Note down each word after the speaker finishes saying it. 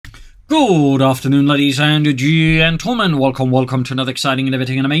Good afternoon, ladies and gentlemen. Welcome to another exciting,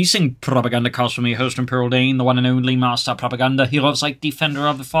 innovative, and amazing Propagandacast from me, host Imperial Dane, the one and only Master Propaganda, heroes like Defender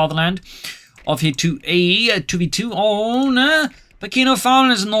of the Fatherland. Off here to a 2v2 on Pachino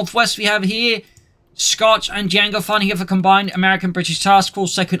Farmlands. Northwest we have here Scotch and Janko fighting here for combined American-British Task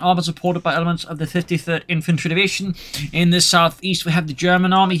Force, 2nd Armoured supported by elements of the 53rd Infantry Division. In the southeast we have the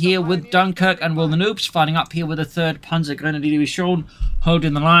German army here with Dunkerque and Will the Noobs fighting up here with the 3rd Panzer Grenadier Division,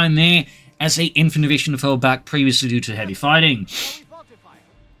 holding the line there as a infantry division fell back previously due to heavy fighting.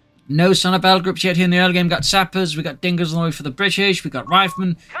 No sign of battle groups yet here in the early game. We got sappers, we got dingers on the way for the British, we got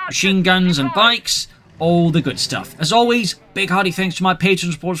riflemen, machine guns and bikes. All the good stuff. As always, big hearty thanks to my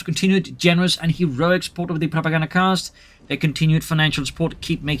patrons supporters for continued generous and heroic support of the Propagandacast. Their continued financial support to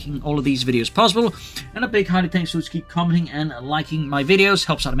keep making all of these videos possible. And a big hearty thanks to those who keep commenting and liking my videos.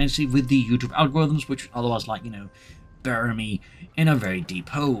 Helps out immensely with the YouTube algorithms, which otherwise, like, bury me in a very deep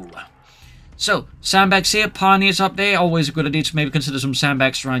hole. So, sandbags here, pioneers up there, always a good idea to maybe consider some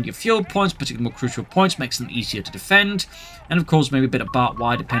sandbags around your field points, particularly more crucial points, makes them easier to defend. And of course, maybe a bit of barbed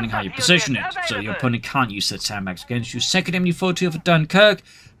wire depending how you position it, so your opponent can't use said sandbags against you. 2nd MD42 for Dunkerque,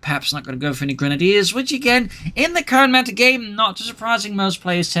 perhaps not going to go for any Grenadiers, which again, in the current meta game, not too surprising, most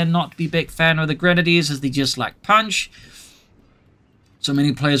players tend not to be a big fan of the Grenadiers as they just lack punch. So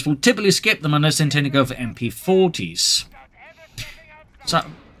many players will typically skip them unless they intend to go for MP40s. So,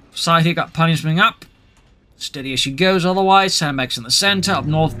 side here got pioneers moving up. Steady as she goes otherwise. Sandbags in the centre. Up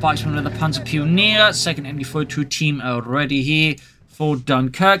north, bikes from the Panzer Pioneer. 2nd MD42 team already here for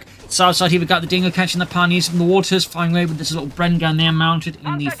Dunkerque. South side here we got the Dingo catching the pioneers from the waters. Flying away with this little Bren gun there mounted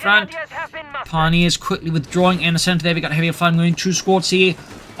in the front. Pioneers quickly withdrawing in the centre there. We got heavier flying going 2 squads here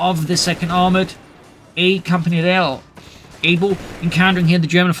of the 2nd Armoured. A company there. Able, encountering here the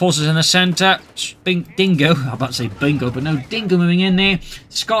German forces in the centre. Dingo, I'm about to say bingo, but no, Dingo moving in there.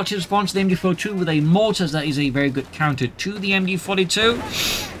 Scotch responds to the MD42 with a mortar, as that is a very good counter to the MD42.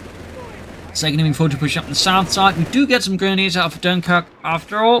 2nd MD42 push up on the south side. We do get some Grenadiers out for Dunkerque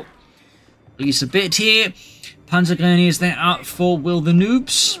after all. At least a bit here. Panzer Grenadiers there out for Will the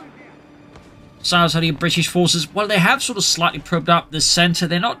Noobs. South side of British forces, well, they have sort of slightly probed up the centre.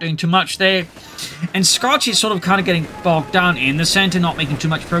 They're not doing too much there. And Scotch is sort of kind of getting bogged down in the centre, not making too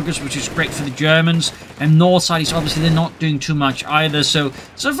much progress, which is great for the Germans. And north side is obviously they're not doing too much either. So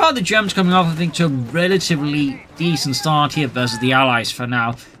far the Germans coming off, I think, to a relatively decent start here versus the Allies for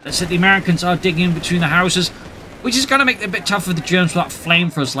now. That said, the Americans are digging in between the houses, which is going to make it a bit tougher for the Germans without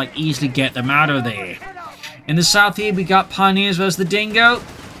flamethrowers, like easily get them out of there. In the south here, we got Pioneers versus the Dingo.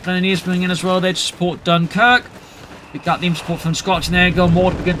 Grenadiers moving in as well there to support Dunkerque. We got the support from Scotch, and there you go.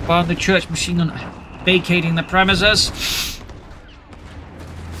 More to begin by the church machine gun vacating the premises.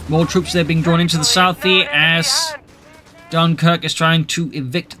 More troops there being drawn into the south here as Dunkerque is trying to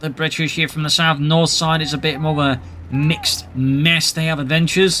evict the British here from the south. North side is a bit more of a mixed mess. They have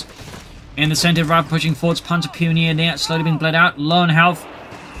adventures. In the centre, right pushing forwards, Panzer Pioneer there, slowly being bled out. Low on health.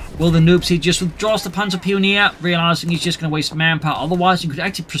 Will the Noobs, he just withdraws the Panzer Pioneer, realising he's just going to waste manpower. Otherwise, he could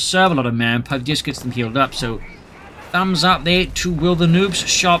actually preserve a lot of manpower if he just gets them healed up. So, thumbs up there to Will the Noobs.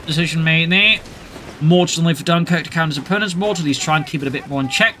 Sharp decision made there. Mortars on the way for Dunkerque to counter his opponent's mortar. He's trying to keep it a bit more in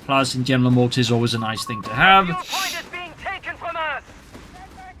check. Plus, in general, mortar is always a nice thing to have.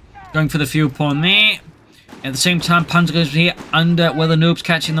 Going for the field point there. At the same time, Panzer goes here under Will the Noobs,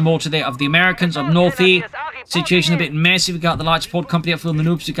 catching the mortar there of the Americans up north here. Situation a bit messy. We got the light support company up for the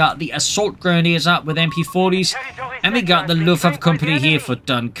Noobs. We got the assault grenadiers up with MP40s. And we got the Luftwaffe company here for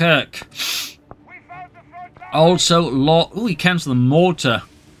Dunkerque. Also, he cancelled the mortar.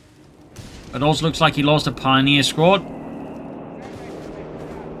 But also looks like he lost a Pioneer squad.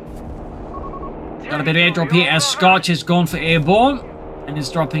 Got a bit of airdrop here as Scotch has gone for airborne. And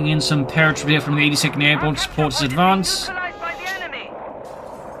is dropping in some paratroops here from the 82nd Airborne to support his advance.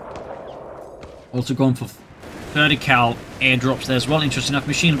 Also going for 30 cal airdrops there as well. Interesting enough.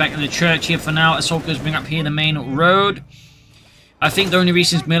 Machine back in the church here for now. Assault goes bring up here the main road. I think the only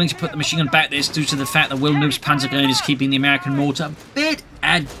reason he's willing to put the machine gun back there is due to the fact that Will Noob's Panzer Grenadier is keeping the American mortar a bit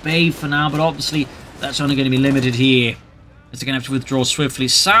at bay for now. But obviously that's only going to be limited here, as they're going to have to withdraw swiftly.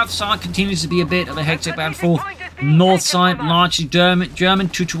 South side continues to be a bit of a hectic back and forth. North side largely German.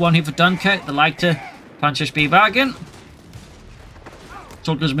 2-1 here for Dunkerque. The lighter Panzer Speed wagon.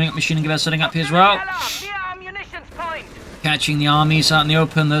 Soldiers bring up machine gun setting up here as well. Catching the armies out in the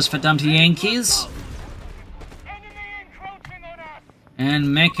open. Those for Dumpty Yankees.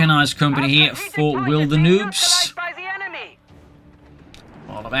 And Mechanized company here for Will the Noobs.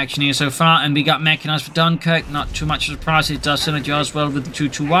 A lot of action here so far. And we got Mechanized for Dunkerque. Not too much of a surprise. It does synergize well with the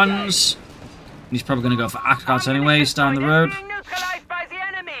 2-2-1s. He's probably going to go for Akkards anyways down the road.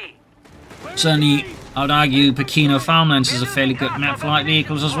 Certainly, I would argue Pachino Farmlands is a fairly good map for light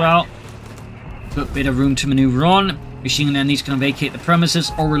vehicles as well. Good bit of room to maneuver on. Machine gun needs to vacate the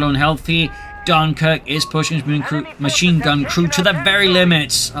premises or reload health here. Dunkerque is pushing his machine gun crew to the very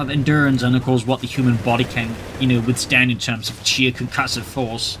limits of endurance and of course what the human body can, withstand in terms of sheer concussive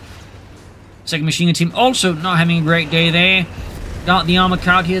force. Second machine gun team also not having a great day there. Got the armor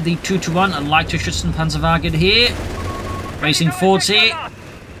card here, the 2-1, a lighter Schützenpanzerwagen here. Racing forwards here.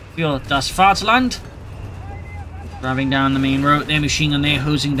 Für das Vaterland. Driving down the main road there, machine gun there,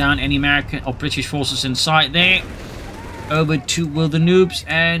 hosing down any American or British forces in sight there. Over to Will the Noobs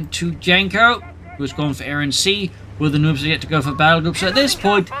and to Janko, who's gone for Air&Sea. Will the Noobs are yet to go for battle group. So at this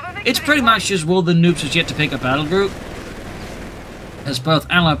point, it's pretty much just Will the Noobs has yet to pick a battle group. As both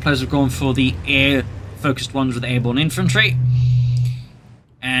Allied players have gone for the air-focused ones with airborne infantry.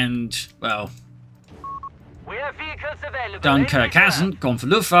 And, well, Dunkerque hasn't gone for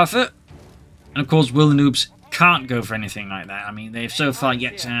Luftwaffe. And of course, Will the Noobs can't go for anything like that. I mean, they've so far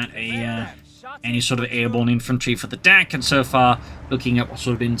yet to add any sort of airborne infantry for the DAC, and so far, looking at what's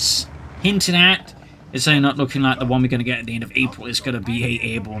sort of been hinted at, it's certainly not looking like the one we're going to get at the end of April is going to be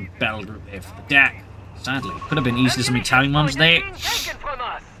a airborne battle group there for the DAC. Sadly, could have been easily some Italian ones there.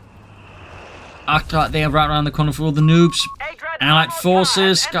 Arclight there, right around the corner for all the Noobs. Allied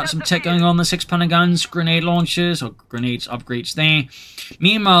forces, got some tech going on, the 6-pounder guns, grenade launchers, or grenades upgrades there.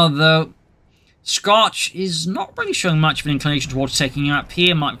 Meanwhile, though, Scotch is not really showing much of an inclination towards taking up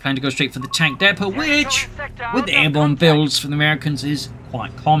here. Might plan to go straight for the tank depot, which, with airborne builds for the Americans, is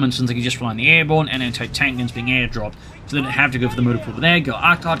quite common, since they can just rely on the airborne and anti-tank guns being airdropped. So they don't have to go for the motor pool. There you go.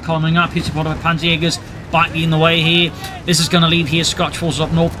 Arclight coming up. He's supported by Panzerjägers. Biting in the way here. This is going to leave here Scotch forces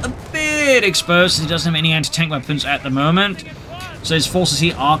up north a bit exposed, as he doesn't have any anti-tank weapons at the moment. So his forces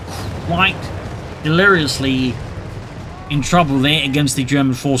here are quite deliriously in trouble there against the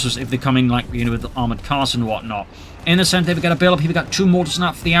German forces if they come in, like, with the armored cars and whatnot. In the center, we've got a build up here. We've got 2 mortars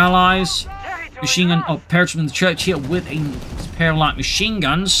now for the Allies. Machine gun, paratroopers in the church here with a pair of light machine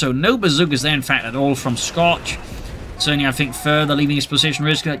guns. So no bazookas there, in fact, at all from Scotch. Certainly, I think, further leaving his position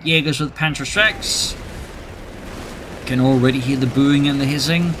risk. Got Jaegers with Panzerschrecks. Can already hear the booing and the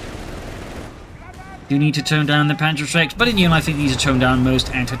hissing. Do need to tone down the Panzerschrecks, but in the end, I think these are toned down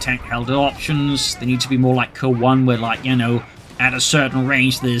most anti-tank held options. They need to be more like CoH3, where, like, at a certain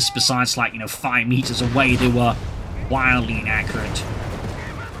range, there's, besides, like, 5 meters away, they were wildly inaccurate.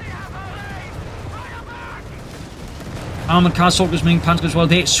 Armored car soldiers moving Panzer as well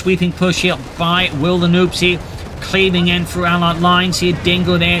there. Sweeping push here by Will the Noobs here. Cleaving in through Allied lines here.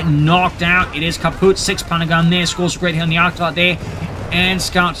 Dingo there, knocked out. It is kaput. 6-pounder gun there. Scores a great hit on the Arclight there. And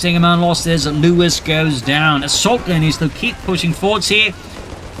Scout taking a man lost as Lewis goes down. Assault grenadiers, though, keep pushing forwards here.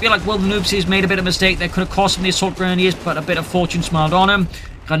 I feel like Will the Noobs has made a bit of a mistake. That could have cost him the assault grenadiers, but a bit of fortune smiled on him.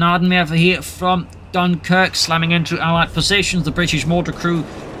 Granadenwerfer here from Dunkerque, slamming into Allied positions. The British mortar crew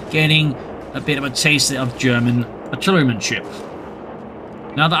getting a bit of a taste of German artillerymanship.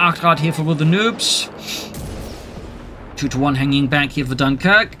 Another Arclight here for Will the Noobs. 2-1 hanging back here for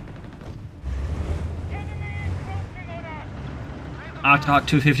Dunkerque. Arclight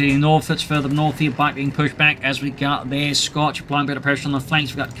 250 north, that's further north here, bike being pushed back as we got there. Scotch applying a bit of pressure on the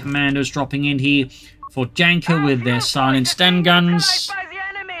flanks. We've got commandos dropping in here for Janko with their silent Sten guns.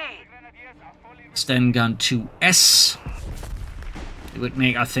 Sten gun 2S. It would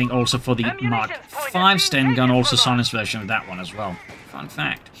make, I think, also for the Mark 5 Sten gun, also silenced version of that one as well. Fun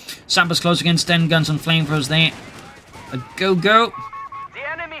fact. Sappers close against Sten guns and flamethrowers there. A go-go.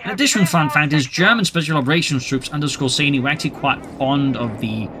 An additional fun fact is German Special Operations troops under Scorsini were actually quite fond of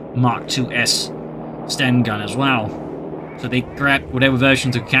the Mark IIS Sten gun as well. So they grabbed whatever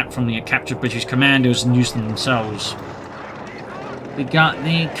versions of cap from the captured British commandos and used them themselves. We got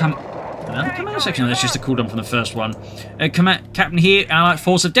the another commando section. That's just a cooldown from the first one. Captain here, Allied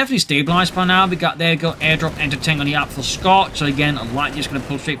force have definitely stabilized by now. We got there, go airdrop anti-tank on the up for Scott. So again, a light just going to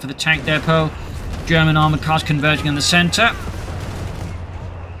pull straight for the tank depot. German armored cars converging in the center.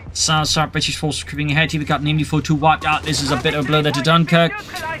 South British forces creeping ahead here. We got an MD-42 wiped out. This is a bit of a blow there to Dunkerque.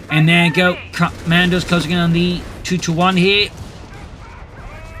 And there you go. Commandos closing in on the 2-1 here.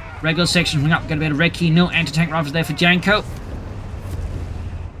 Regular section coming up. Got a bit of red key. No anti-tank rifles there for Janko.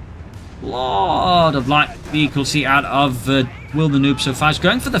 Lot of light vehicles here out of Will the Noob so far. He's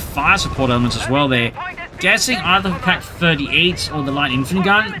going for the fire support elements as well there. Guessing either the Flak 38 or the light infantry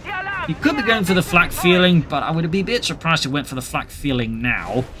gun. He could be going for the flak feeling, but I would be a bit surprised if he went for the flak feeling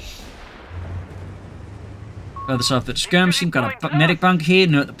now. Further south, but skirmishing. Got a medic bunker here.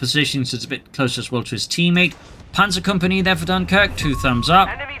 Note the position, so it's a bit closer as well to his teammate. Panzer Company there for Dunkerque. 2 thumbs up.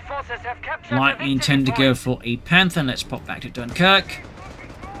 Likely intend to go for a Panther. Let's pop back to Dunkerque.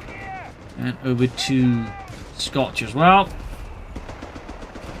 And over to Scotch as well.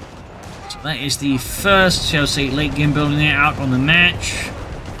 So that is the first, shall I say, late game building there out on the match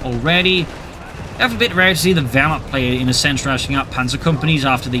already. Definitely a bit rare to see the Wehrmacht player in a sense rushing up Panzer companies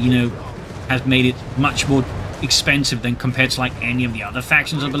after they, you know, have made it much more expensive than compared to like any of the other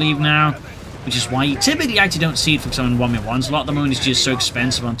factions, I believe now. Which is why you typically actually don't see it for some 1v1s. A lot of the moment is just so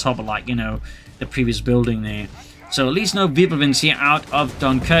expensive on top of, like, you know, the previous building there. So at least no Wirbelwinds here out of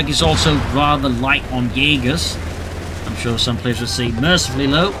Dunkerque. Is also rather light on Jaegers. I'm sure some players will say mercifully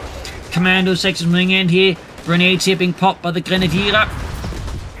low. Commando sections moving in here. Grenades here being popped by the Grenadier.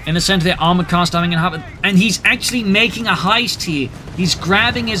 In the center there, Armored Cast having it happen. And he's actually making a heist here. He's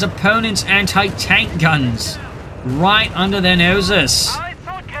grabbing his opponent's anti-tank guns right under their noses.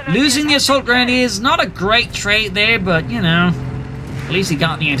 Losing the assault grenadier is not a great trait there, but, you know, at least he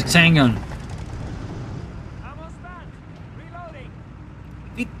got the anti-tank gun.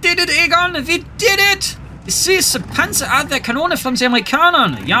 We did it, Egon! We did it! Es ist Panzer out der Kanone von den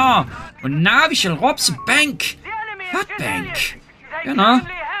Amerikanern. Ja, und now we shall rob the bank. What bank? You know,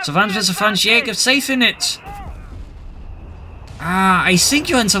 Savannah with the French Jäger safe in it. Ah, I think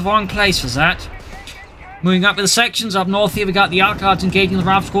you're in the wrong place for that. Moving up with the sections, up north here we got the Outguards engaging the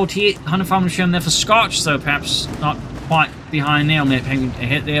Rav Squad here. 100 Farmlands there for Scotch, so perhaps not quite behind there. Maybe a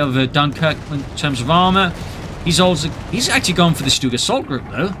hit there of Dunkirk in terms of armor. He's actually gone for the Stug assault group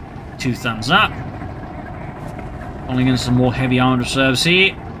though. 2 thumbs up. Falling in some more heavy armored reserves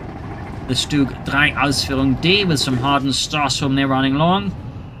here. The Stug 3 Ausführung D with some hardened Starstorm there running long.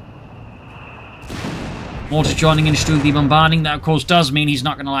 Mortars joining in Stug D bombarding. That of course does mean he's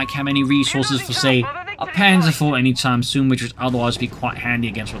not going to like have any resources for, say, a Panzer IV anytime soon, which would otherwise be quite handy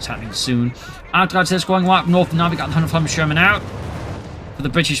against what's happening soon. Outguard says going right up north. Now we got the 100 Sherman out. For the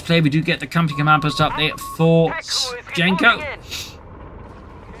British player, we do get the company command post up there for Janko.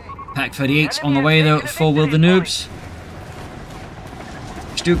 Pack 38's on the way though for Will the Noobs.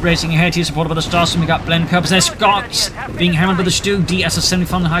 Stug racing ahead here, supported by the Starstorm. We got Blend Cubs there. Scots being hammered by the Stug. DS-70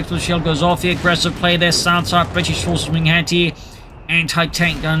 from the high the shield goes off here. Aggressive play there. South side. British forces moving ahead here.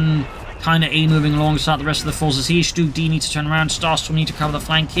 Anti-tank gun kind of A moving alongside the rest of the forces here. Stug D needs to turn around. Starstorm need to cover the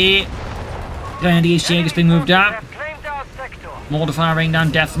flank here. Grenadiers Jaegers being moved up. Mortar fire raining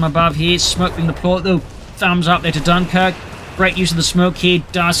down death from above here. Smoke being deployed though. Thumbs up there to Dunkirk. Great use of the smoke here.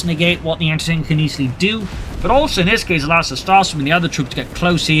 Does negate what the anti-tank can easily do. But also in this case allows the Starstorm and the other troops to get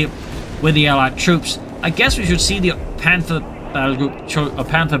close here with the Allied troops. I guess we should see the Panther battle group,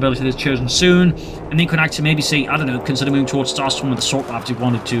 Panther ability that's chosen soon. And then could actually maybe say, I don't know, consider moving towards Starstorm with assault rifles if you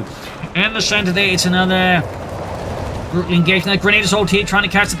wanted to. And the center there, it's another brutal engagement. The grenade assault here, trying to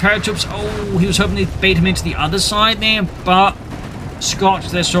catch the paratroops. Oh, he was hoping to bait him into the other side there, but Scotch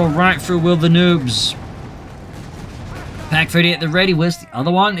there saw right through Will the Noobs. Pack 38 at the ready. Where's the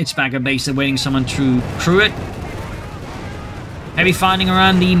other one? It's back at base. They're waiting someone to crew it. Heavy fighting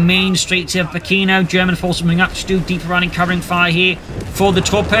around the main streets of Pachino. German forces moving up. Stug deep running, covering fire here for the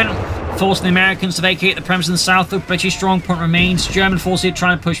Truppen. Forcing the Americans to vacate the premise in the south. The British strong point remains. German forces here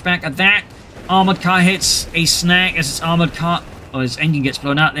trying to push back at that. Armored car hits a snag as its armored car, or his engine gets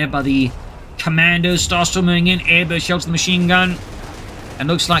blown out there by the commandos. Starstorm moving in. Airburst shells the machine gun. And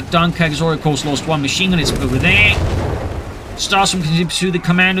looks like Dunkirk has already, of course, lost one machine gun. It's over there. Starstorm continues to pursue the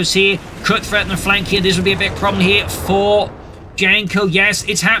commandos here. Could threaten the flank here. This would be a big problem here for Janko. Yes,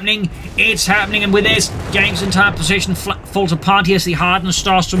 it's happening. It's happening. And with this, Janko's entire position falls apart here as the hardened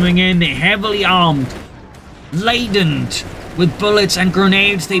Starstorm moving in. They're heavily armed, laden with bullets and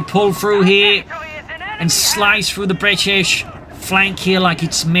grenades. They pull through here and slice through the British flank here like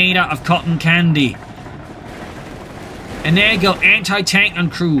it's made out of cotton candy. And there you go. Anti-tank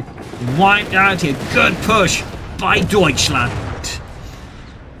and crew wiped out here. Good push by Deutschland.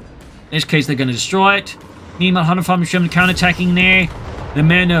 In this case, they're going to destroy it. Meanwhile, 105 Sherman counterattacking there. The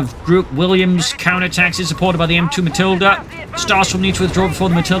men of Group Williams counterattacks is supported by the M2 Matilda. Starstorm needs to withdraw before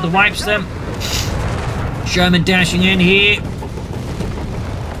the Matilda wipes them. Sherman dashing in here.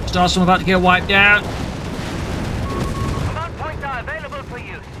 Starstorm about to get wiped out.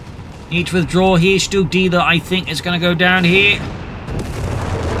 Need to withdraw here. Stug D, though, I think is going to go down here.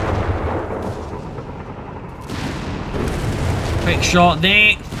 Quick shot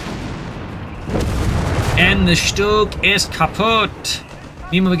there. And the Stug is kaputt.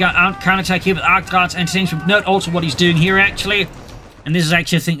 Meanwhile, we got counterattack here with Arcdarts and things. Note also what he's doing here, actually. And this is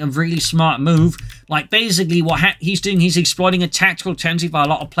actually, I think, a really smart move. Like, basically, what he's doing, he's exploiting a tactical tendency by a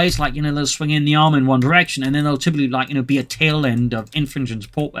lot of players. Like, you know, they'll swing in the arm in one direction, and then they'll typically, like, you know, be a tail end of infantry and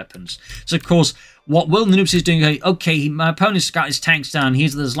support weapons. So, of course, what Will the Noobs is doing, okay, my opponent's got his tanks down.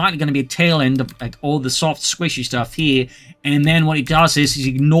 There's likely going to be a tail end of, like, all the soft, squishy stuff here. And then what he does is he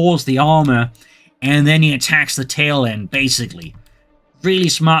ignores the armor, and then he attacks the tail end, basically. Really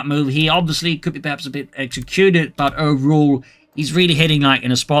smart move here. Obviously, it could be perhaps a bit executed, but overall, he's really hitting, like,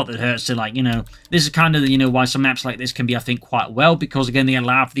 in a spot that hurts to, like, you know, this is kind of, you know, why some maps like this can be, I think, quite well, because, again, they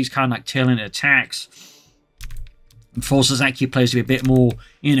allow for these kind of, like, tail-end attacks. And forces actually players to be a bit more,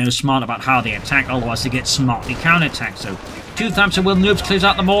 you know, smart about how they attack, otherwise they get smartly counter-attacked. So, 2 thumbs to Will the Noobs, clears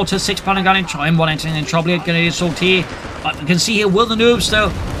out the mortar, 6-pounder gun in, M1 entering in trouble, gonna assault here. But you can see here, Will the Noobs, though,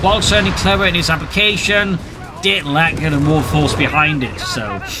 while certainly clever in his application, did lack a more force behind it,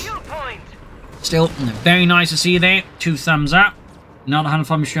 so... Still, very nice to see you there. 2 thumbs up. Another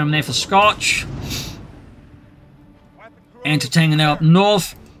 105 Sherman there for Scotch. Entertaining there up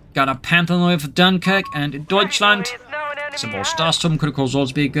north. Got a Panther on the way for Dunkerque and Deutschland. Some more Starstorm could of course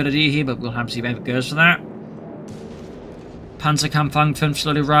also be a good idea here, but we'll have to see if it goes for that. Panzerkampfwagen 5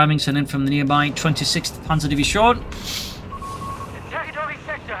 slowly arriving, sent in from the nearby 26th Panzer Division. The territory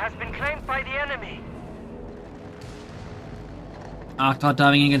sector has been claimed by the enemy. Arctar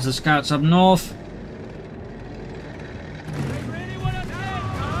diving against the scouts up north.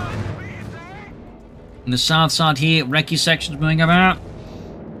 In the south side here, Recce sections moving about.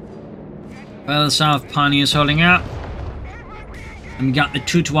 Further south, Pioneers holding out. And we got the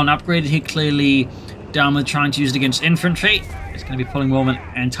 2-to-1 upgraded here, clearly down with trying to use it against infantry. It's going to be pulling more of an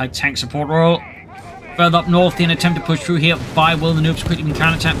anti-tank support role. Further up north, in an attempt to push through here by Will the Noobs, quickly can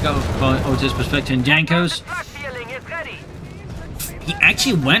counter-attack, go for Otis' perspective and Janko's. He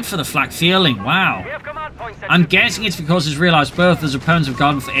actually went for the flak feeling, wow. I'm guessing it's because he's realised both his opponents have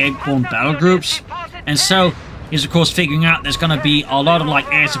gone for airborne battle groups, and so he's of course figuring out there's going to be a lot of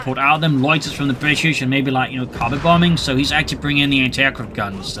like air support out of them, loiters from the British, and maybe like, you know, carpet bombing, so he's actually bringing in the anti-aircraft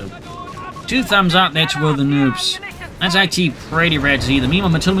guns, so 2 thumbs up there to Will the Noobs. That's actually pretty rare to see them. Meanwhile,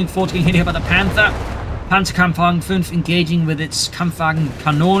 Matilda 40 getting hit here by the Panther. Panzerkampfwagen 5 engaging with its Kampfwagen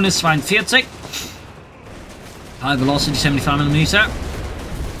Kanone 42. High velocity, 75mm.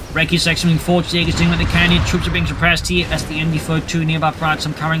 Recce section 40 Jägers doing what they can here. Troops are being suppressed here as the ND-42 nearby provides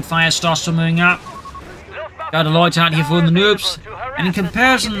some covering fire. Starstorm moving up. Got a light out here for the Noobs. And in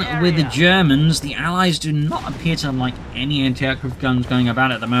comparison with the Germans, the Allies do not appear to have like any anti-aircraft guns going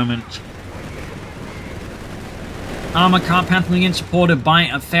about at the moment. Armour car Panther again, supported by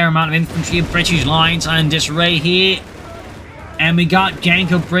a fair amount of infantry and British lines are in disarray here. And we got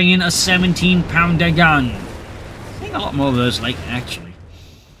Janko bringing a 17-pounder gun. A lot more of those lately, actually.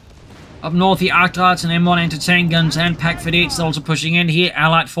 Up north, the Arctarts and M1 anti-tank guns and Pak-48s also pushing in here.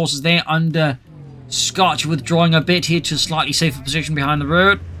 Allied forces there under Scotch withdrawing a bit here to a slightly safer position behind the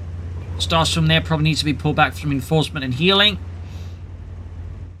road. Stars from there probably needs to be pulled back from reinforcement and healing.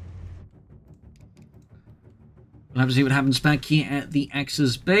 We'll have to see what happens back here at the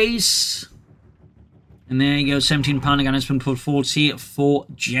Axis base. And there you go, 17-pounder gun has been pulled forward here for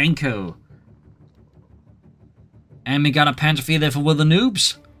Janko. And we got a Panther there for Will the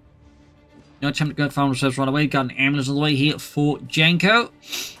Noobs. No attempt to go final reserves right away. Got an ambulance on the way here for Janko.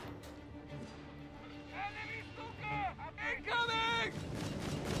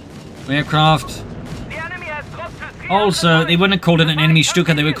 Aircraft. Also, they wouldn't have called it an enemy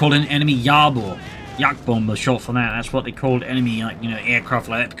Stuka, they would call it an enemy Yarbor. Yakbomb was short for that. That's what they called enemy, like, you know, aircraft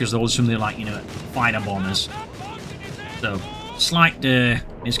like that, because they all assume they're like, you know, fighter bombers. So, slight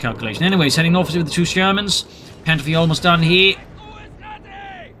miscalculation. Anyways, heading north with the 2 Shermans. Panther almost done here.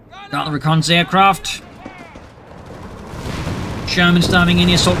 Got the reconnaissance aircraft. Sherman's diving in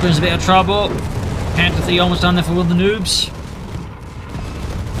here, assault goes a bit of trouble. Panther almost done there for Will the Noobs.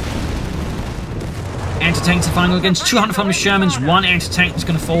 Anti-tanks are fighting against 200 from the Shermans. 1 anti-tank is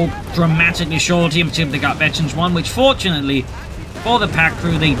going to fall dramatically short here, particularly they got Veterans 1, which fortunately for the pack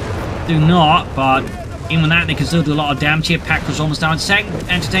crew they do not, but even with that they can still do a lot of damage here. Pack crew's almost down. Second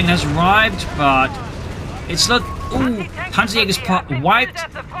anti-tank has arrived, but it's look. Ooh, Panzerjäger's wiped.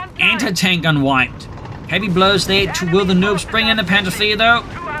 Anti-tank gun wiped. Heavy blows there to Will the Noobs. Bring in the Panther Fleet though.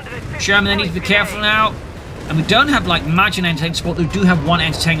 Sherman, they need to be careful now. And we don't have like much in anti-tank support. We do have 1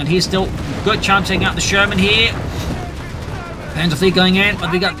 anti-tank, and here's still a good chance taking out the Sherman here. Panther Fleet going in, but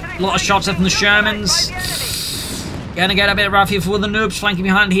we got a lot of shots left from the Shermans. Gonna get a bit rough here for Will the Noobs. Flanking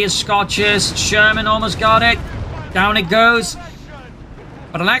behind here, Scotches. Sherman almost got it. Down it goes.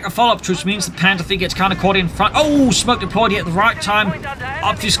 But a lack of follow-up troops means the Panther Fleet gets kind of caught in front. Oh, smoke deployed here at the right time.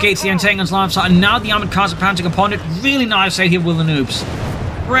 Obfuscates the anti-tank line of sight. And now the armored cars of Panther component. Really nice out here, Will the Noobs.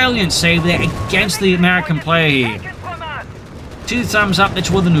 Brilliant save there against the American player here. 2 thumbs up there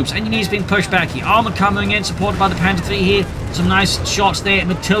toward the noobs. Engineers being pushed back here. Armor coming in, supported by the Panther 3 here. Some nice shots there.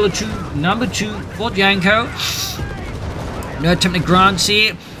 Matilda 2, number 2 for Janko. No attempted grants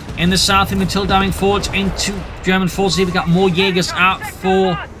here. In the south, Matilda diving forwards into German forces here. We got more Jaegers out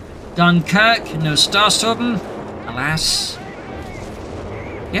for Dunkirk. No Starstorm. Alas.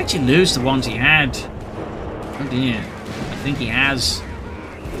 He actually lose the ones he had. Oh dear. I think he has.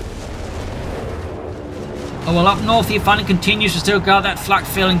 Oh well, up north here, fighting continues to still got that flak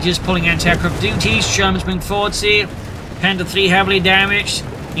filling, just pulling anti-aircraft duties. Sherman's moving forwards here. Panther 3 heavily damaged.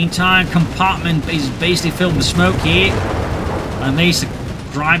 The entire compartment is basically filled with smoke here. And the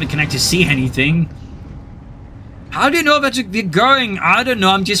driver can actually see anything. How do you know that you're going? I don't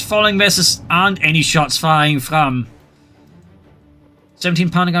know, I'm just following where there aren't any shots firing from. 17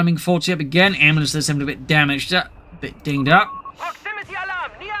 pounder gun being forwards here again. Ambulance there's a bit damaged, a bit dinged up. Proximity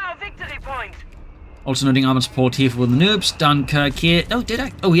alarm near our victory point. Also noting armored support here for the noobs. Dunkerque here. Oh, did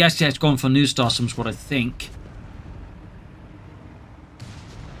I? Oh, he actually has gone for new Starstorms, what I think.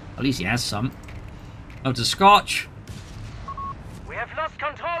 At least he has some. Over to Scotch. We have lost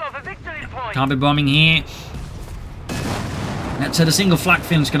control of a victory point. Can't be bombing here. That said, a single flak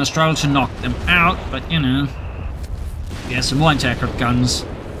film is going to struggle to knock them out, but you know. Yeah, some more anti-aircraft guns.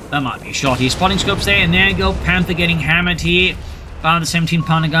 That might be a shot here. Spotting scopes there, and there you go. Panther getting hammered here. By the 17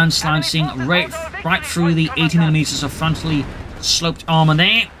 pounder gun slicing right through the 80mm of frontally sloped armor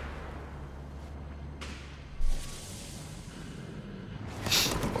there.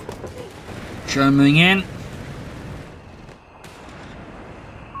 Sherman moving in.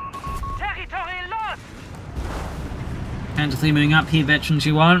 Territory lost. Panther 3 moving up here, Veteran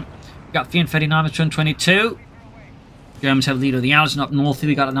 2-1. Got 339 with 22. Germans have the lead of the Allies, and up north here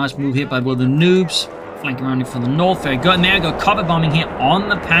we got a nice move here by both the noobs. Flanking around from the north. Very good. And there we go. Copper bombing here on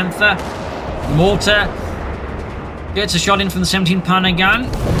the Panther. Mortar gets a shot in from the 17 pounder gun.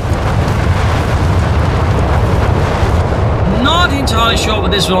 Not entirely sure what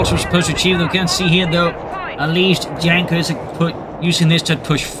this was also supposed to achieve. We can see here though, at least Janko is using this to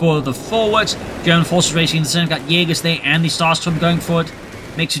push further forwards. German forces racing in the center. Got Jaegers there and the Starstorm going forward.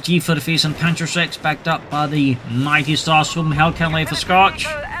 Makes a G-34 and Panther 6 backed up by the mighty Starstorm. Hellcat layer for Scotch.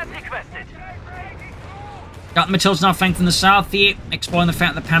 Got Matilda's now flanked from the south here, exploring the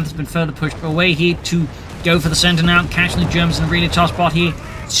fact that the Panther's been further pushed away here to go for the center now, catching the Germans in a really tough spot here.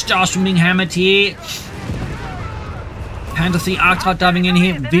 Starstorm being hammered here. Panther 3 Arctic diving in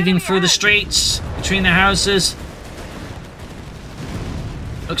here, weaving through the streets between the houses.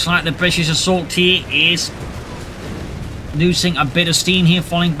 Looks like the British assault here is losing a bit of steam here,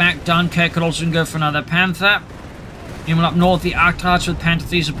 falling back. Dunkirk could also go for another Panther. Meanwhile up north, the Arctics with Panther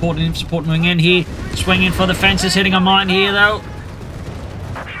 3 supporting moving in here. Swinging for the fences, hitting a mine here though.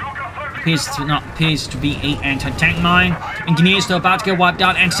 Appears to be a anti-tank mine. Engineers though about to get wiped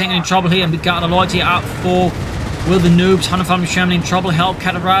out. Anti-tank in trouble here, and we got a loyalty out for the noobs. Hunter Farm Sherman in trouble.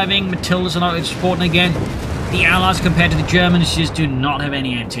 Hellcat arriving. Matilda's not supporting again. The Allies compared to the Germans just do not have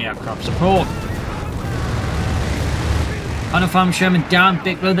any anti-aircraft support. Hunter Farm Sherman down.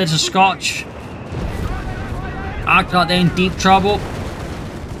 Big blow there to Scotch. Arctic there in deep trouble.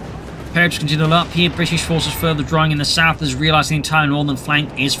 Parrots continue up here. British forces further drawing in the south as realizing the entire northern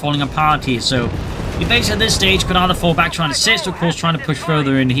flank is falling apart here. So you basically at this stage could either fall back trying to assist or of course trying to push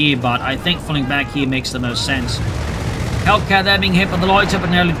further in here, but I think falling back here makes the most sense. Hellcat there being hit by the Loiter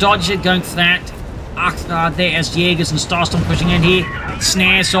but nearly dodges it, going for that. Arctic there as Jaegers and Starstorm pushing in here.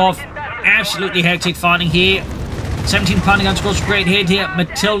 Snares off. Absolutely hectic fighting here. 17 pounder gun scores a great hit here.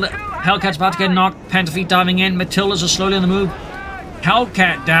 Matilda. Hellcat's about to get knocked. Panther 3 diving in. Matildas are slowly on the move.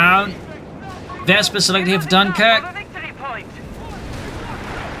 Hellcat down. Vesper selected here for Dunkirk.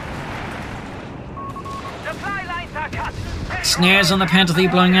 Snares on the Panther 3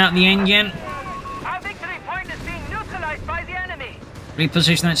 blowing out the engine.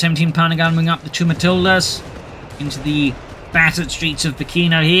 Reposition that 17 pounder gun, moving up the 2 Matildas into the battered streets of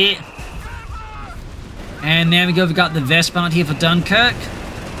Pachino here. And there we go, we've got the Vesper out here for Dunkirk.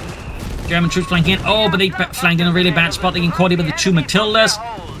 German troops flanking in. Oh, but they flanked in a really bad spot. They get caught here by the 2 Matildas.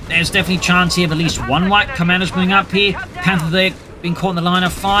 There's definitely a chance here of at least one white. Commanders moving up here. Panther there being caught in the line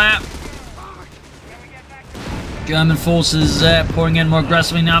of fire. German forces pouring in more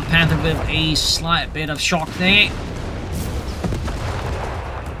aggressively now. Panther with a slight bit of shock there.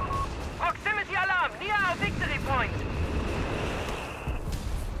 Proximity alarm near our victory point.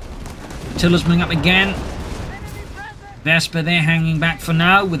 Matilda's moving up again. Vesper there hanging back for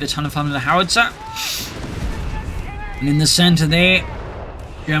now with its 100mm howitzer. And in the center there,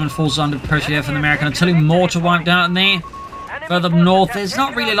 German forces under pressure here from the American artillery. Mortar wiped out in there. Further up north, there's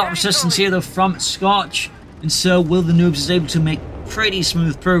not really a lot of resistance here though from Scotch, and so Will the Noobs is able to make pretty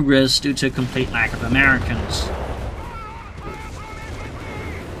smooth progress due to a complete lack of Americans.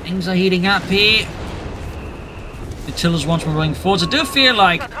 Things are heating up here. The Tillers once more rolling forwards. I do feel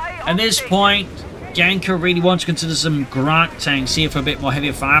like at this point Janko really wants to consider some Grant tanks here for a bit more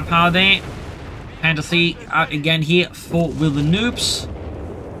heavier firepower there. Panther 3 out again here for Will the Noobs.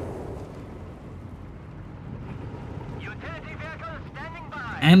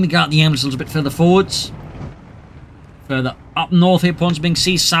 And we got the ambulance a little bit further forwards. Further up north here, Pawns being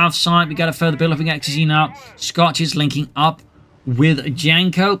sea south side. We got a further build up. We can actually see now Scotch is linking up with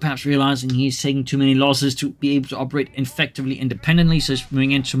Janko, perhaps realizing he's taking too many losses to be able to operate effectively independently, so he's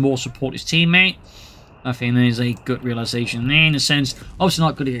moving in to more support his teammate. I think there's a good realization there, in a sense. Obviously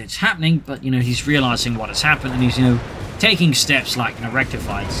not good if it's happening, but, you know, he's realizing what has happened, and he's, you know, taking steps like, you know,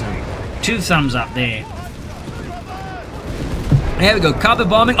 rectified. So, 2 thumbs up there. There we go, carpet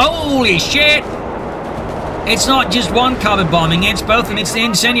bombing. Holy shit! It's not just one carpet bombing, it's both of them. It's the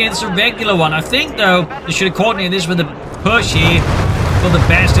incendiary, it's a regular one. I think, though, they should have coordinated this with a push here for the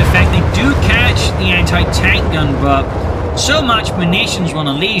best effect. They do catch the anti-tank gun, but so much munitions were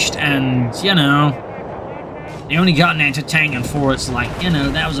unleashed, and, you know, they only got an anti-tank gun for it. It's like, you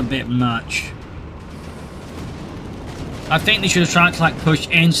know, that was a bit much. I think they should have tried to, like, push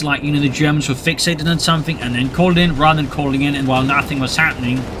in, so, like, you know, the Germans were fixated on something and then called in, rather than calling in and while nothing was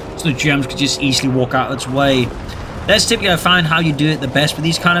happening, so the Germans could just easily walk out its way. That's typically, I find, how you do it the best with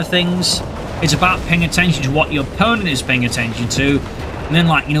these kind of things. It's about paying attention to what your opponent is paying attention to, and then,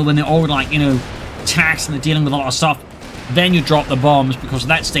 like, you know, when they're all, like, you know, taxed and they're dealing with a lot of stuff, then you drop the bombs, because at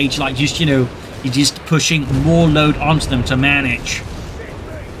that stage, like, just, you know, you're just pushing more load onto them to manage.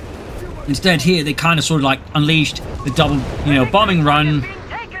 Instead here, they kind of sort of like unleashed the double, you know, bombing run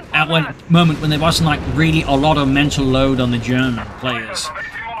at one moment when there wasn't like really a lot of mental load on the German players.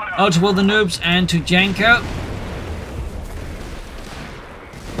 Oh, to Will the Noobs and to Janko.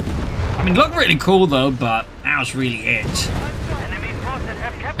 I mean, looked really cool though, but that was really it.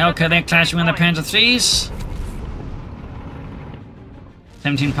 Hellcat there clashing with the Panther 3s.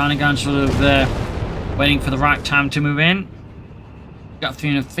 17-pounder gun sort of waiting for the right time to move in. Got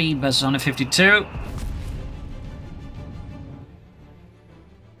 300 feet versus 152.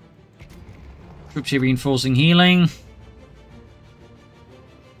 Troops here reinforcing healing.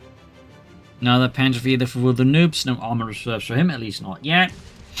 Another Panther V there for Will the Noobs. No armor reserves for him, at least not yet.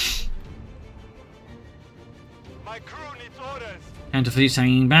 My crew needs orders. Panther V's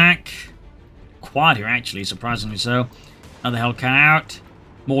hanging back. Quiet here, actually, surprisingly so. Another Hellcat out.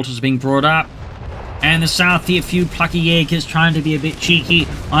 Mortars being brought up. And the south here, a few plucky Jaegers trying to be a bit cheeky.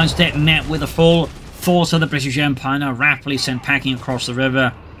 Instead met with a full force of the British Empire, now rapidly sent packing across the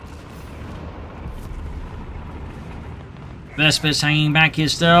river. Vesper's hanging back here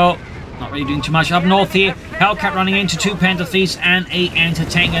still. Not really doing too much. Up north here, Hellcat running into 2 Panther Thieves and a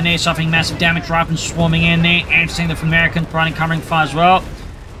anti-tank, and they're suffering massive damage. Rapid swarming in there. Anti-tank there from American, providing covering fire as well.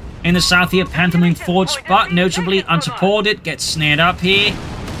 In the south here, Panther moving forwards, but notably unsupported. Gets snared up here.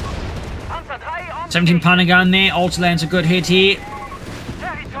 17-pounder gun there. Also lands a good hit here.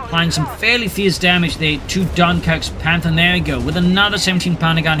 Applying some fairly fierce damage there to Dunkerque's Panther. There we go. With another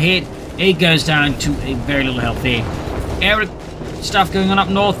 17-pounder gun hit, it goes down to a very little health there. Air stuff going on up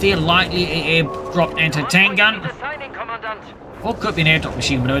north here. Lightly a airdropped anti-tank gun. Or could be an airdrop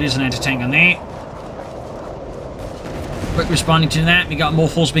machine, but no, it is an anti-tank gun there. Quick responding to that. We got more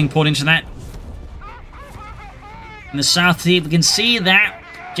force being poured into that. In the south here, we can see that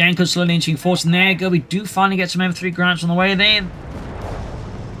Janko slowly inching forwards, and there you go. We do finally get some M3 grants on the way there.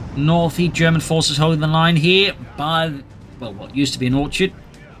 North here, German forces holding the line here by, well, what used to be an orchard.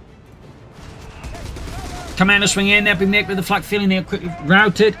 Commander swing in there, being met with the flak, feeling they're quickly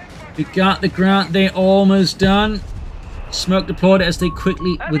routed. We got the grant there, almost done. Smoke deployed as they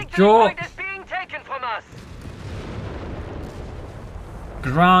quickly withdraw.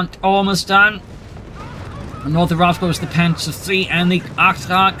 Grant almost done. North of Ralph goes the Panther 3 and the Arctic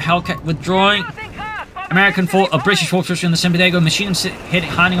Hellcat withdrawing. American British forces in the San Diego machine hit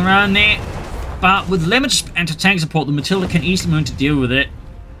hiding around there. But with limited anti-tank support, the Matilda can easily move to deal with it.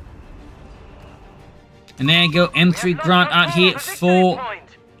 And there you go, M3 Grant out here for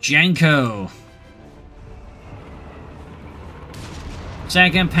Janko.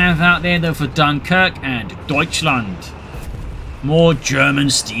 Second Panther out there though for Dunkerque and Deutschland. More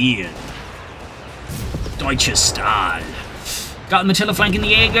German steel. Deutsche Stahl. Got the Matilda flanking the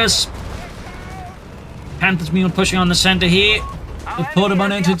Jaegers. Panther's Mule pushing on the center here. The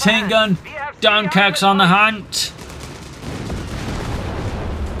Portable anti-tank gun. Dunkerque's on the hunt.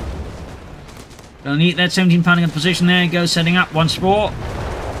 They'll need that 17 pounder gun position there. Go setting up once more.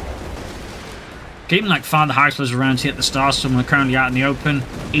 Even like Father Harksler's around here at the start. Some are currently out in the open.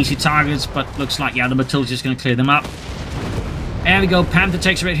 Easy targets, but looks like, yeah, the Matilda's just going to clear them up. There we go. Panther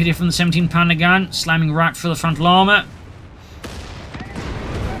takes a red hit here from the 17 pounder gun. Slamming right through the frontal armor.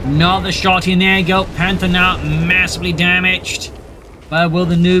 Another shot in there you go. Panther now massively damaged. But will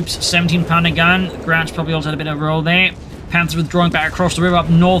the noobs 17 pounder gun? Grant's probably also had a bit of a roll there. Panther withdrawing back across the river up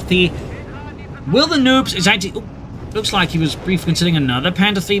north here. Will the noobs is actually... Oh, looks like he was briefly considering another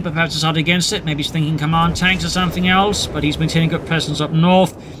Panther thief, but perhaps decided against it. Maybe he's thinking command tanks or something else. But he's maintaining good presence up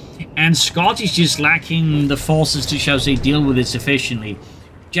north. And Scotch is just lacking the forces to show they deal with it sufficiently.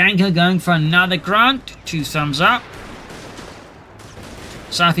 Janko going for another grunt. 2 thumbs up.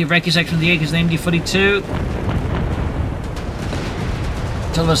 South of Recce section of the Acres, the MD-42.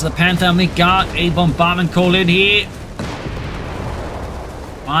 Tell us the Panther. We got a bombardment call in here.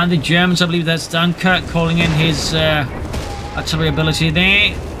 By the Germans, I believe that's Dunkerque calling in his artillery ability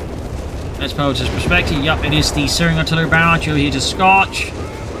there. Let's put his perspective. Yup, it is the Syrian artillery barrage over here to Scotch.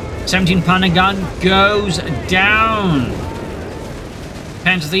 17 pounder gun goes down.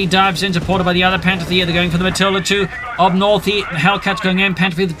 Panther 3 dives in, supported by the other Panther 3. They're going for the Matilda 2. Up north here, the Hellcat's going in.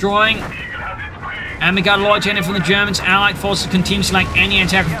 Panther 3 withdrawing. And we got a loyalty in from the Germans. Allied forces continue to lack any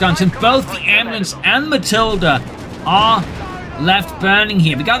anti-aircraft guns. And both the ambulance and Matilda are left burning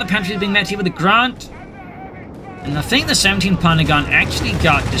here. We got the Panther 3 being met here with a grunt. And I think the 17 pounder gun actually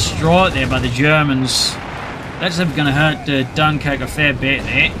got destroyed there by the Germans. That's going to hurt Dunkerque a fair bit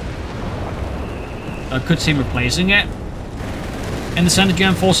there. I could see him replacing it. In the center,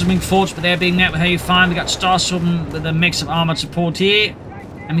 German forces being forged, but they're being met with heavy fire. We got Starstorm with a mix of armored support here.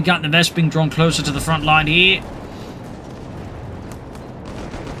 And we got the West being drawn closer to the front line here.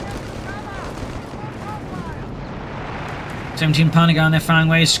 $17 pounder gun, they're firing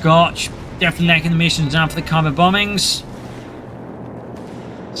away. Scotch definitely lacking the missions now for the combat bombings.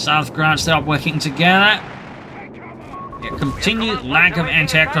 South Grant still working together. Yeah, continued lack of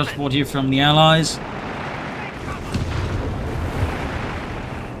anti-aircraft support here from the Allies.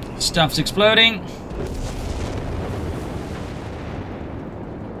 Stuff's exploding.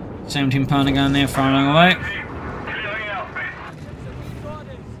 17 pounder gun there firing away.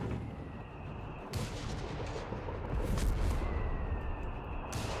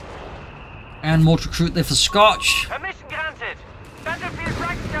 And more recruit there for Scotch. Permission granted. Battlefield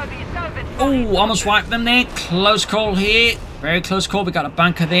right salvage. Oh, almost wiped them there. Close call here. Very close call. We got a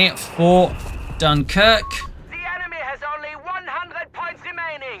bunker there for Dunkerque.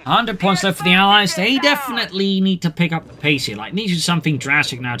 100 points left for the Allies. They definitely need to pick up the pace here. Like, need to do something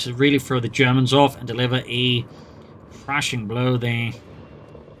drastic now to really throw the Germans off and deliver a crashing blow there.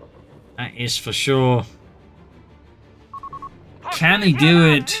 That is for sure. Can they do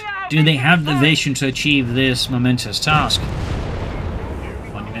it? Do they have the vision to achieve this momentous task?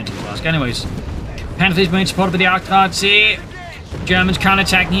 Monumental task. Anyways, Panther's being supported by the Arcades here. Germans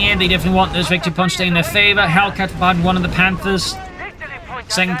counterattacking here. They definitely want this victory punch stay in their favor. Hellcat providing one of the Panthers.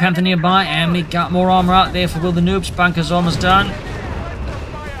 Second Panther nearby, and we got more armor out there for Will the Noobs. Bunker's almost done.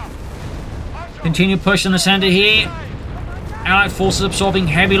 Continue push in the center here. Allied forces absorbing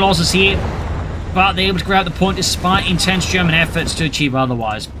heavy losses here, but they're able to grab the point despite intense German efforts to achieve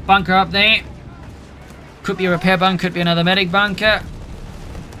otherwise. Bunker up there. Could be a repair bunker, could be another medic bunker.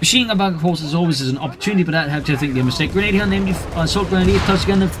 Machine gun bunker, of course, as always, is an opportunity, but I'd have to think they're a mistake. Grenade here on the assault grenade close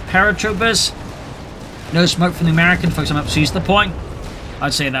again, the paratroopers. No smoke from the American, folks. I'm up to seize the point.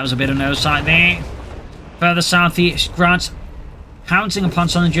 I'd say that was a bit of an oversight there. Further southeast, Grant pouncing upon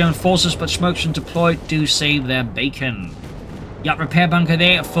some of the German forces, but smokes and deployed do save their bacon. Yup, repair bunker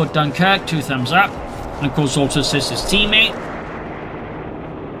there for Dunkerque, 2 thumbs up. And of course also assist his teammate.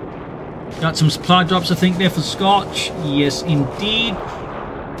 Got some supply drops I think there for Scotch. Yes indeed.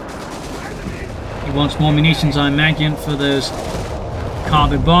 He wants more munitions I imagine for those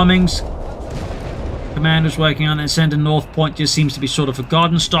cargo bombings. Commander's working on it. Center North Point just seems to be sort of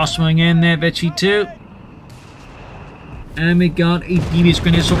forgotten. Starts throwing in there, Vetchy 2. And we got a devious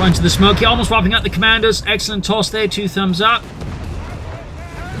grenade sort of into the smoke. He almost wrapping up the commanders. Excellent toss there, 2 thumbs up.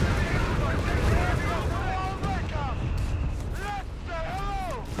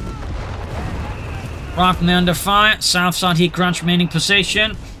 Right from the under fire. South side here, Grant's remaining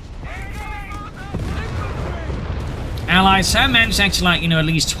position. Allies have managed to actually, like, you know, at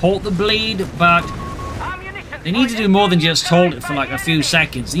least halt the bleed, but they need to do more than just hold it for like a few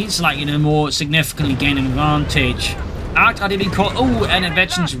seconds. They need to, like, you know, more significantly gain an advantage. Out, I did call. Oh, and a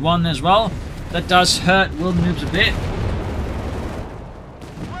veteran's won as well. That does hurt Will the Noobs a bit.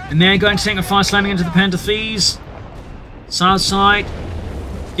 And they're going to take a fire slamming into the Panther Thieves. South side.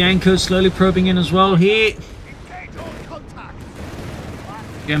 Janko slowly probing in as well here.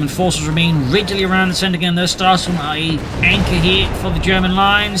 German forces remain rigidly around the centre again. There's Starsum, i.e. anchor here for the German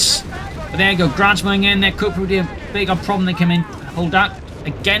lines. But there you go, Grant's moving in. There could be a bigger problem they come in hold out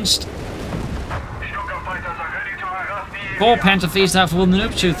against. 4 Panther-Fees out for the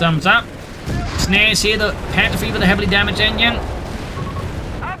noob, 2 thumbs up. Snares here, the Panther-Fee with a heavily damaged engine.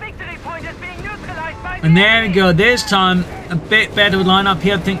 And there we go, this time a bit better line up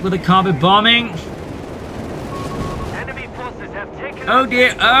here, I think, with the carpet bombing. Oh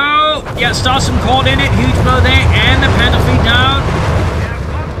dear, oh! Yeah, Starsum caught in it, huge blow there, and the Panther-Fee down.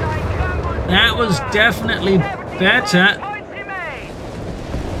 That was definitely better.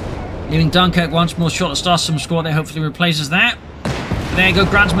 Leaving Dunkerque once more short of Starsum score there, hopefully replaces that. There you go,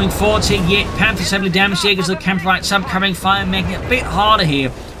 Grant's moving forward here. Yeah, Panther's heavily damaged. Jaegers the camp right sub covering fire, making it a bit harder here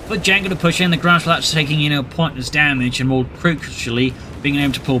for Janko to push in the Grants without taking, you know, pointless damage, and more crucially, being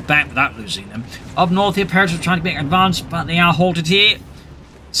able to pull back without losing them. Up north here, Paris are trying to make an advance, but they are halted here.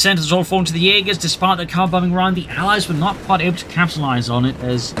 Centers all falling to the Jaegers. Despite the car bombing run, the Allies were not quite able to capitalize on it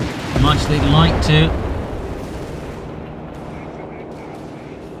as much as they'd like to.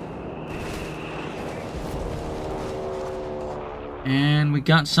 And we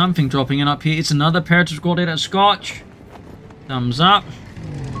got something dropping in up here. It's another Paris squad at Scotch. Thumbs up.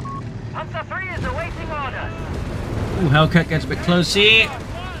 Panzer 3 is awaiting orders. Ooh, Hellcat gets a bit close here.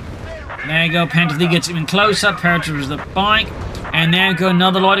 There you go, Panther 3 gets even closer. Paris is the bike. And there you go,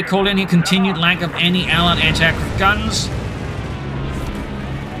 another loiter call in here. Continued lack of any allied anti-aircraft guns.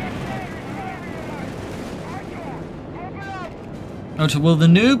 Oh, to Will the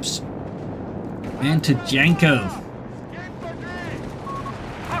Noobs. And to Janko.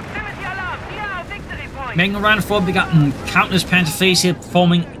 Making a round forward, we got countless Panther-Fees here,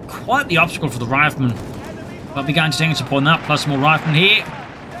 forming quite the obstacle for the riflemen. But we got entertaining support on that, plus more riflemen here.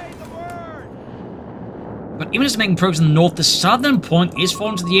 But even as making progress in the north, the southern point is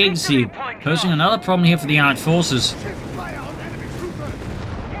falling to the Air&Sea, posing another problem here for the Allied forces.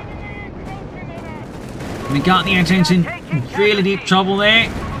 We got the Antians in really deep trouble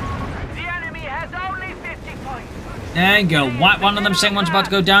there. There you go. White one of them, second one's about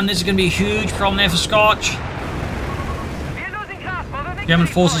to go down. This is going to be a huge problem there for Scotch. German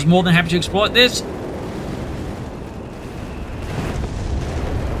forces more than happy to exploit this.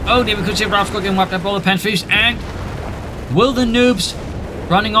 Oh dear, we could see Ralph getting wiped up all the Panther-Fees, and Will the Noobs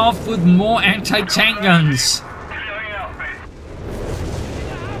running off with more anti-tank guns.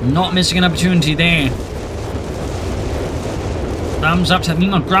 Not missing an opportunity there. Thumbs up to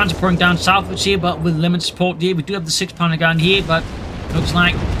meanwhile, Grants are pouring down southwards here, but with limited support here. We do have the 6-pounder gun here, but looks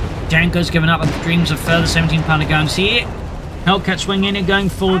like Janko's given up on dreams of further 17-pounder guns here. Hellcat swing in and going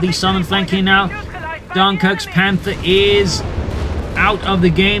for the southern flank here now. Dunkerque's Panther is out of the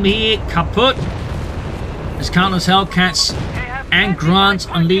game here, kaput. As countless Hellcats and Grants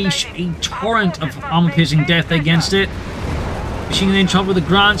unleash a torrent of armor-piercing death against it. Machine in trouble with the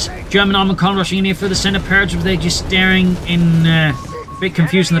Grants. German armor column rushing in here through the center. Parrots over there just staring in a bit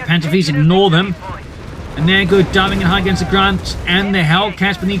confused, and the Panther-Fees ignore them. And they're good, diving in high against the Grants and the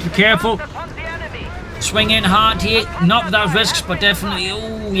Hellcats, but need to be careful. Swing in hard here, not without risks, but definitely,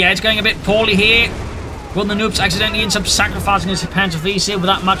 oh yeah, it's going a bit poorly here. Will the Noobs accidentally ends up sacrificing his Panther-Fees here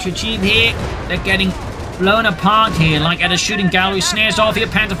without much achieved here. They're getting blown apart here, like at a shooting gallery. Snares off here,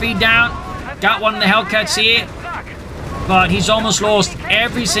 Panther-Fee down. Got one of the Hellcats here. But he's almost lost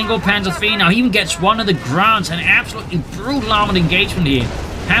every single Panther-Fee. Now he even gets one of the Grants. An absolutely brutal armored engagement here.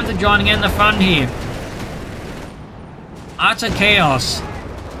 Panther joining in the fun here. Utter chaos.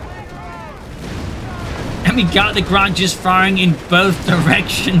 And we got the Grant just firing in both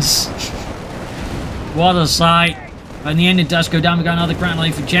directions. What a sight. But in the end it does go down. We got another Grant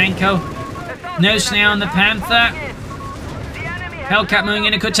lead for Janko. No snare on the Panther. Hellcat moving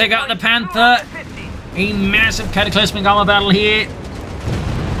in. It could take out the Panther. A massive cataclysmic armor battle here.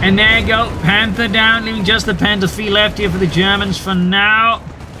 And there you go. Panther down, leaving just the Panther-Fee left here for the Germans for now.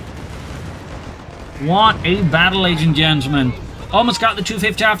 What a battle, ladies and gentlemen. Almost got the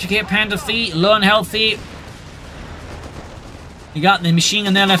 250 after here. Panther-Fee, low and healthy. You got the machine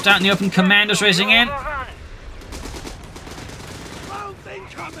gun there left out in the open. Commandos racing in.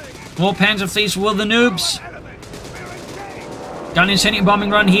 More Panther-Fees for the Noobs. Got an incendiary bombing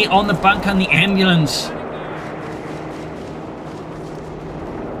run here on the bunker and the ambulance.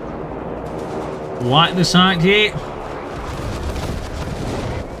 Light the site here.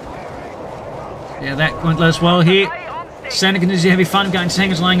 Yeah, that went less well here. Center continues heavy fun. Got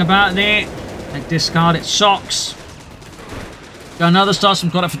tankers lying about there. They discard its socks. Got another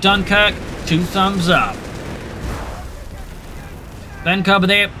Starsum got it for Dunkerque. 2 thumbs up. Then cover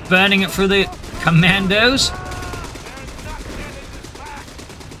there, burning it through the commandos.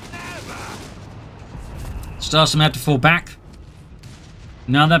 Starsum had to fall back.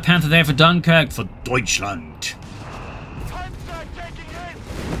 Another Panther there for Dunkerque, for Deutschland.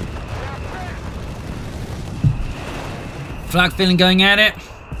 Flag filling going at it.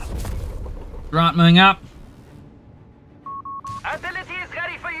 Grant moving up. Ability is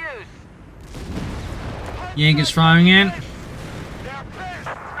ready for use. Jaeger's firing in. Ready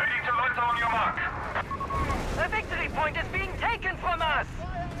to launch on your mark. The victory point is being taken from us.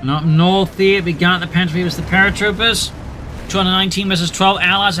 And up north here, we got the Panther with the paratroopers. 219 versus 12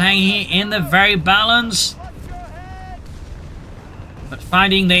 allies hanging here in the very balance. But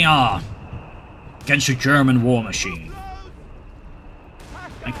fighting they are. Against a German war machine.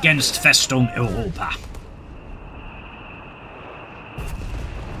 Against Festung Europa.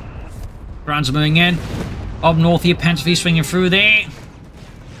 Brands are moving in. Up north here, Panther swinging through there.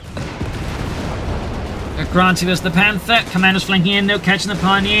 Granty versus the Panther. Commanders flanking in, though, catching the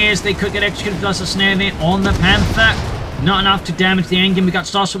Pioneers. They could get executed plus a snare there on the Panther. Not enough to damage the engine. We got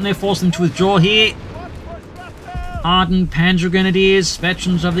Starsum there, forcing them to withdraw here. Hardened Panzer Grenadiers,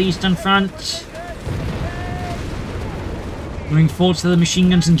 veterans of the Eastern Front. Moving forward to the machine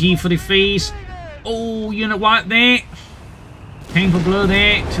guns and G43s. Oh, unit wipe there. Painful blow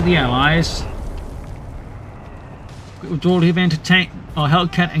there to the Allies. Quick withdrawal here to tank. Oh,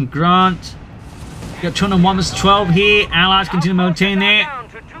 Hellcat and Grant. We got 201 versus 12 here. Allies continue to maintain there.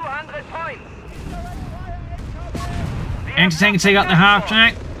 Anti-tank can take out the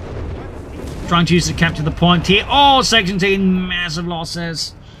half-track. Trying to use it to capture the point here. Oh, section taking massive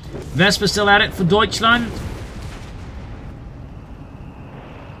losses. Vesper still at it for Deutschland.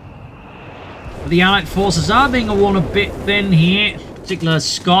 The Allied forces are being worn a bit thin here. Particular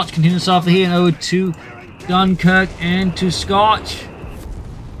Scotch continues off here and over to Dunkerque and to Scotch.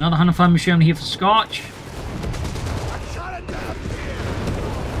 Another 105 machine here for Scotch.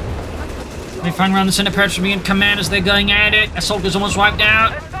 They find around the center paratroopers being commanders. They're going at it. Assault is almost wiped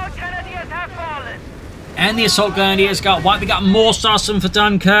out. And the assault grenadiers got wiped. We got more Starsum for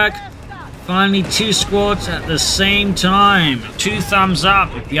Dunkerque. Finally, 2 squads at the same time. 2 thumbs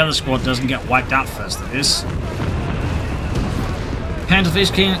up if the other squad doesn't get wiped out first, that is.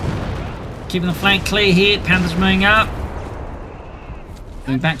 Pantherfish keeping the flank clear here. Panthers moving up.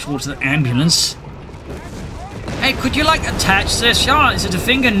 Going back towards the ambulance. Hey, could you, like, attach this? Yeah, is it a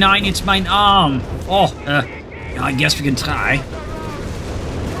finger 9? It's my arm. Oh, I guess we can try.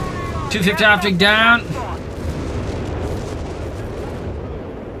 250 object down.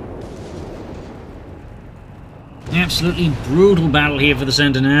 Absolutely brutal battle here for the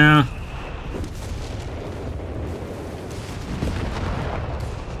center now.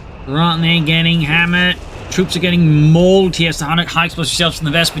 Right there getting hammered. Troops are getting mauled here as the 100 high explosive shells from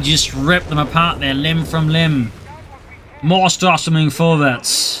the Vesper just rip them apart there, limb from limb. More stars moving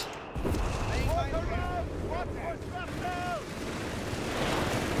forwards.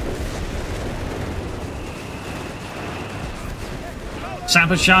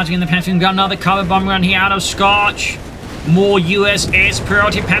 Sample charging in the Panther. Got another cover bomb run here out of Scotch. More US air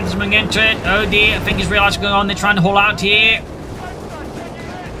superiority. Panthers moving into it. Oh dear, I think he's realized what's going on. They're trying to haul out here.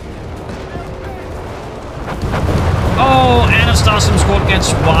 Oh, and a Starsum squad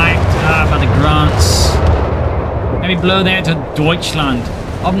gets wiped by the Grants. Maybe blow there to Deutschland.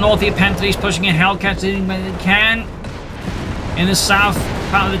 Up north here, Panther pushing in Hellcats doing what they can. In the south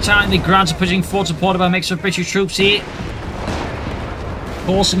part of the town, the Grants are pushing forward, supported by a mix of British troops here.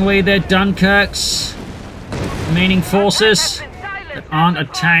 Forcing away their Dunkerque's remaining forces that aren't a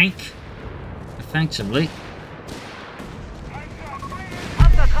tank, effectively.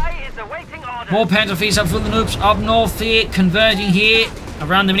 More Panther fleets up for the nukes up north here, converging here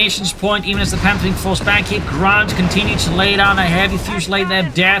around the munitions point, even as the Panther force back here. Grant continue to lay down a heavy fusillade there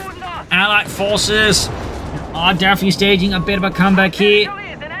of death. Allied forces are definitely staging a bit of a comeback here.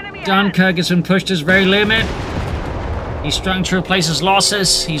 Dunkerque has been pushed to his very limit. He's struggling to replace his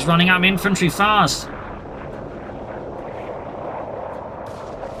losses. He's running out of infantry fast.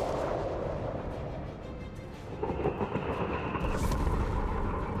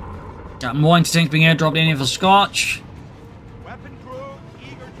 Got more anti-tanks being airdropped in here for Scotch.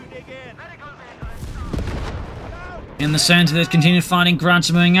 In the center, there's continued fighting.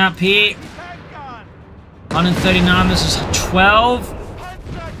 Grants are moving up here. 139 versus 12.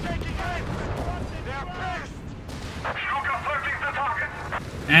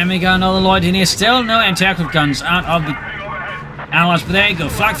 And we got another Lloyd in here. Still no anti-aircraft guns out of the Allies. But there you go.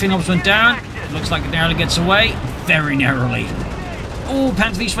 Flag fin almost went down. Looks like it narrowly gets away. Very narrowly. Oh,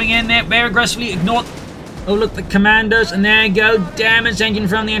 Panther swing in there. Very aggressively. Ignore Oh, look, the commandos, and there you go. Damage engine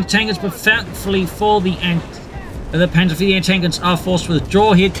from the anti-tankers, but thankfully for the Panther Fleet, the anti-tankers are forced to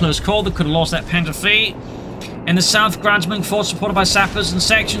withdraw here. Close call, they could have lost that Panther Fleet. In the south, Grant's moving forward, supported by sappers and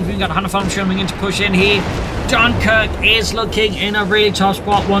sections. We've got Hunter Farmlands coming in to push in here. Dunkerque is looking in a really tough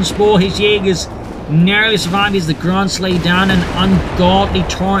spot once more. His Jaegers narrowly survive as the Grants lay down an ungodly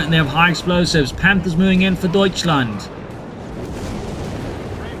torrent there of high explosives. Panthers moving in for Deutschland.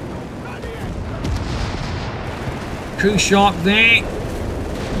 Crew shock there.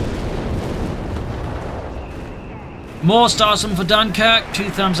 More Starsum for Dunkerque. 2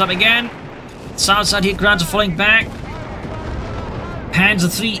 thumbs up again. South side here, Grants are falling back. Panzer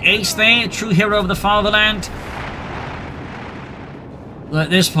III Ace there. True hero of the fatherland. Well, at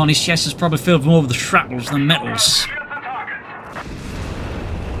this point, his chest is probably filled more with the shrapnels than metals.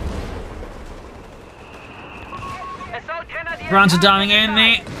 Grants are diving in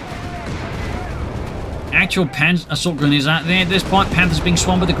there. Actual assault grenades out there. At this point, Panthers being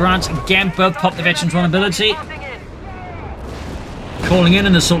swarmed with the Grants. Again, both pop the veterans' vulnerability. Calling in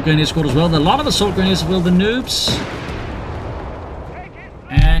an assault grenade squad as well. A lot of assault grenades will the noobs.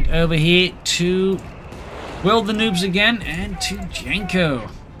 And over here to will the noobs again. And to Janko.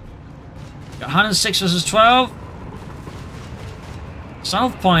 Got 106 versus 12.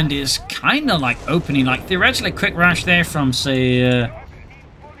 South Point is kind of like opening. Like theoretically, a quick rush there from, say,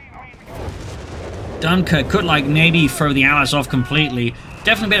 Dunkerque could like maybe throw the Allies off completely.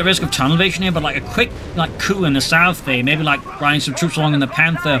 Definitely a bit at risk of tunnel vision here, but like a quick like coup in the south there, maybe like riding some troops along in the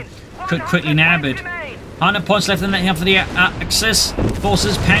Panther could quickly nab it. 100 points left in the net for the Axis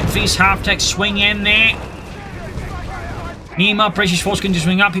forces. Pantries half-tech swing in there. Meanwhile, British force can just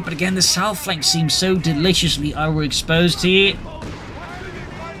swing up here, but again the south flank seems so deliciously overexposed here.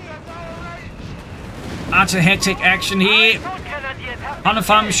 Utter hectic action here. Hunter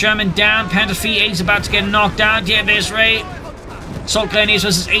Farmlands Sherman down. Panther Fleet 8 is about to get knocked out here at this rate. Assault Grenadiers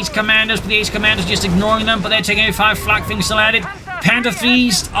versus Ace Commanders, but the Ace Commanders just ignoring them, but they're taking a 5 flak thing still added. Panther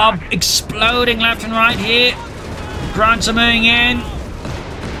Fleets are exploding left and right here. Grants are moving in.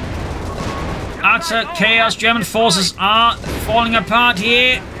 Utter chaos. German forces are falling apart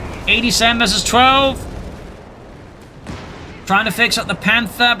here. 87 versus 12. Trying to fix up the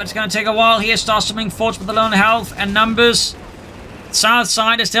Panther, but it's going to take a while here. Starstorming forts with the lone health and numbers. South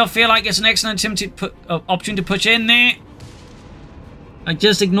side, I still feel like it's an excellent opportunity to push in there. I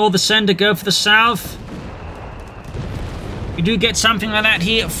just ignore the sender, go for the south. We do get something like that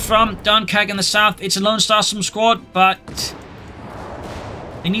here from Dunkerque in the south. It's a lone Starstorm squad, but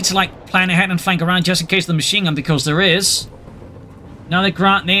they need to like plan ahead and flank around just in case of the machine gun, because there is. Another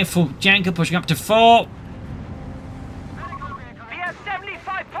Grant there for Janko, pushing up to 4. We have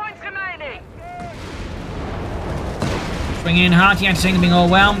 75 points remaining. Swing in hard, the anti-tanker being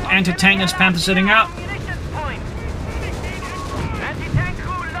overwhelmed. Anti-tankers, Panther sitting up.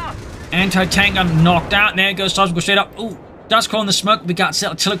 Anti-tanker knocked out. There goes Stars, go straight up. Ooh, dust call in the smoke. We got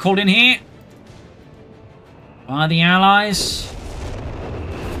artillery called in here by the Allies.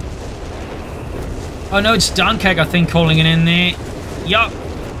 Oh no, it's Dunkerque, I think, calling it in there. Yup.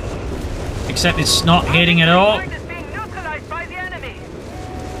 Except it's not hitting at all.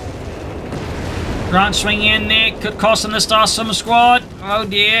 Grant swinging in there. Could cost them the Starstorm squad. Oh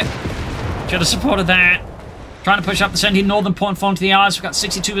dear. Should have supported that. Trying to push up the 17 northern point falling to the Allies. We've got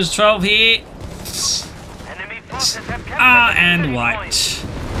 62 versus 12 here. And wiped.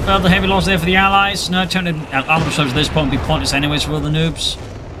 Further heavy loss there for the Allies. No attempt to armor themselves at this point would be pointless anyways for all the noobs.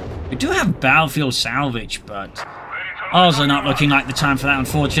 We do have battlefield salvage, but also not looking like the time for that,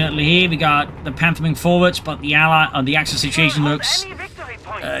 unfortunately. Here we got the Panther moving forwards, but the the Axis situation looks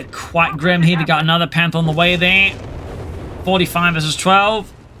quite grim. Here we got another Panther on the way there. 45 versus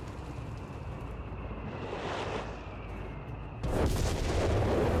 12.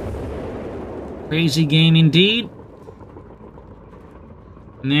 Crazy game indeed.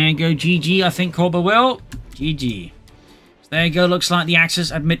 And there you go, GG, I think Corba will. GG. So there you go, looks like the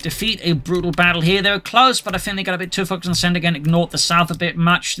Axis admit defeat. A brutal battle here. They were close, but I think they got a bit too focused on the center again. Ignored the south a bit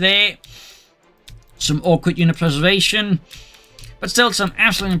much there. Some awkward unit preservation. But still some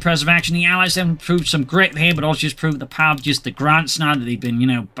absolutely impressive action. The Allies have proved some grit here, but also just proved the power of just the Grants now that they've been, you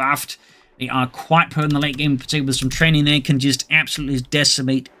know, buffed. They are quite potent in the late game, particularly with some training there, can just absolutely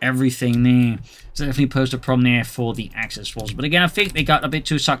decimate everything there. So definitely posed a problem there for the Axis forces. But again, I think they got a bit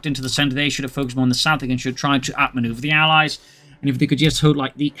too sucked into the center. They should have focused more on the south again, should have tried to outmaneuver the Allies. And if they could just hold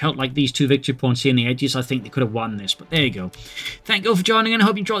like these 2 victory points here in the edges, I think they could have won this. But there you go. Thank you all for joining in. I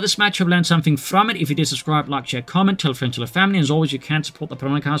hope you enjoyed this match. Hope you learned something from it. If you did, subscribe, like, share, comment, tell a friend, tell a family. And as always, you can support the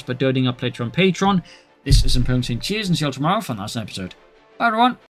Propagandacaster by donating up later on Patreon. This is Imperial Team. Cheers, and see you all tomorrow for another episode. Bye, everyone.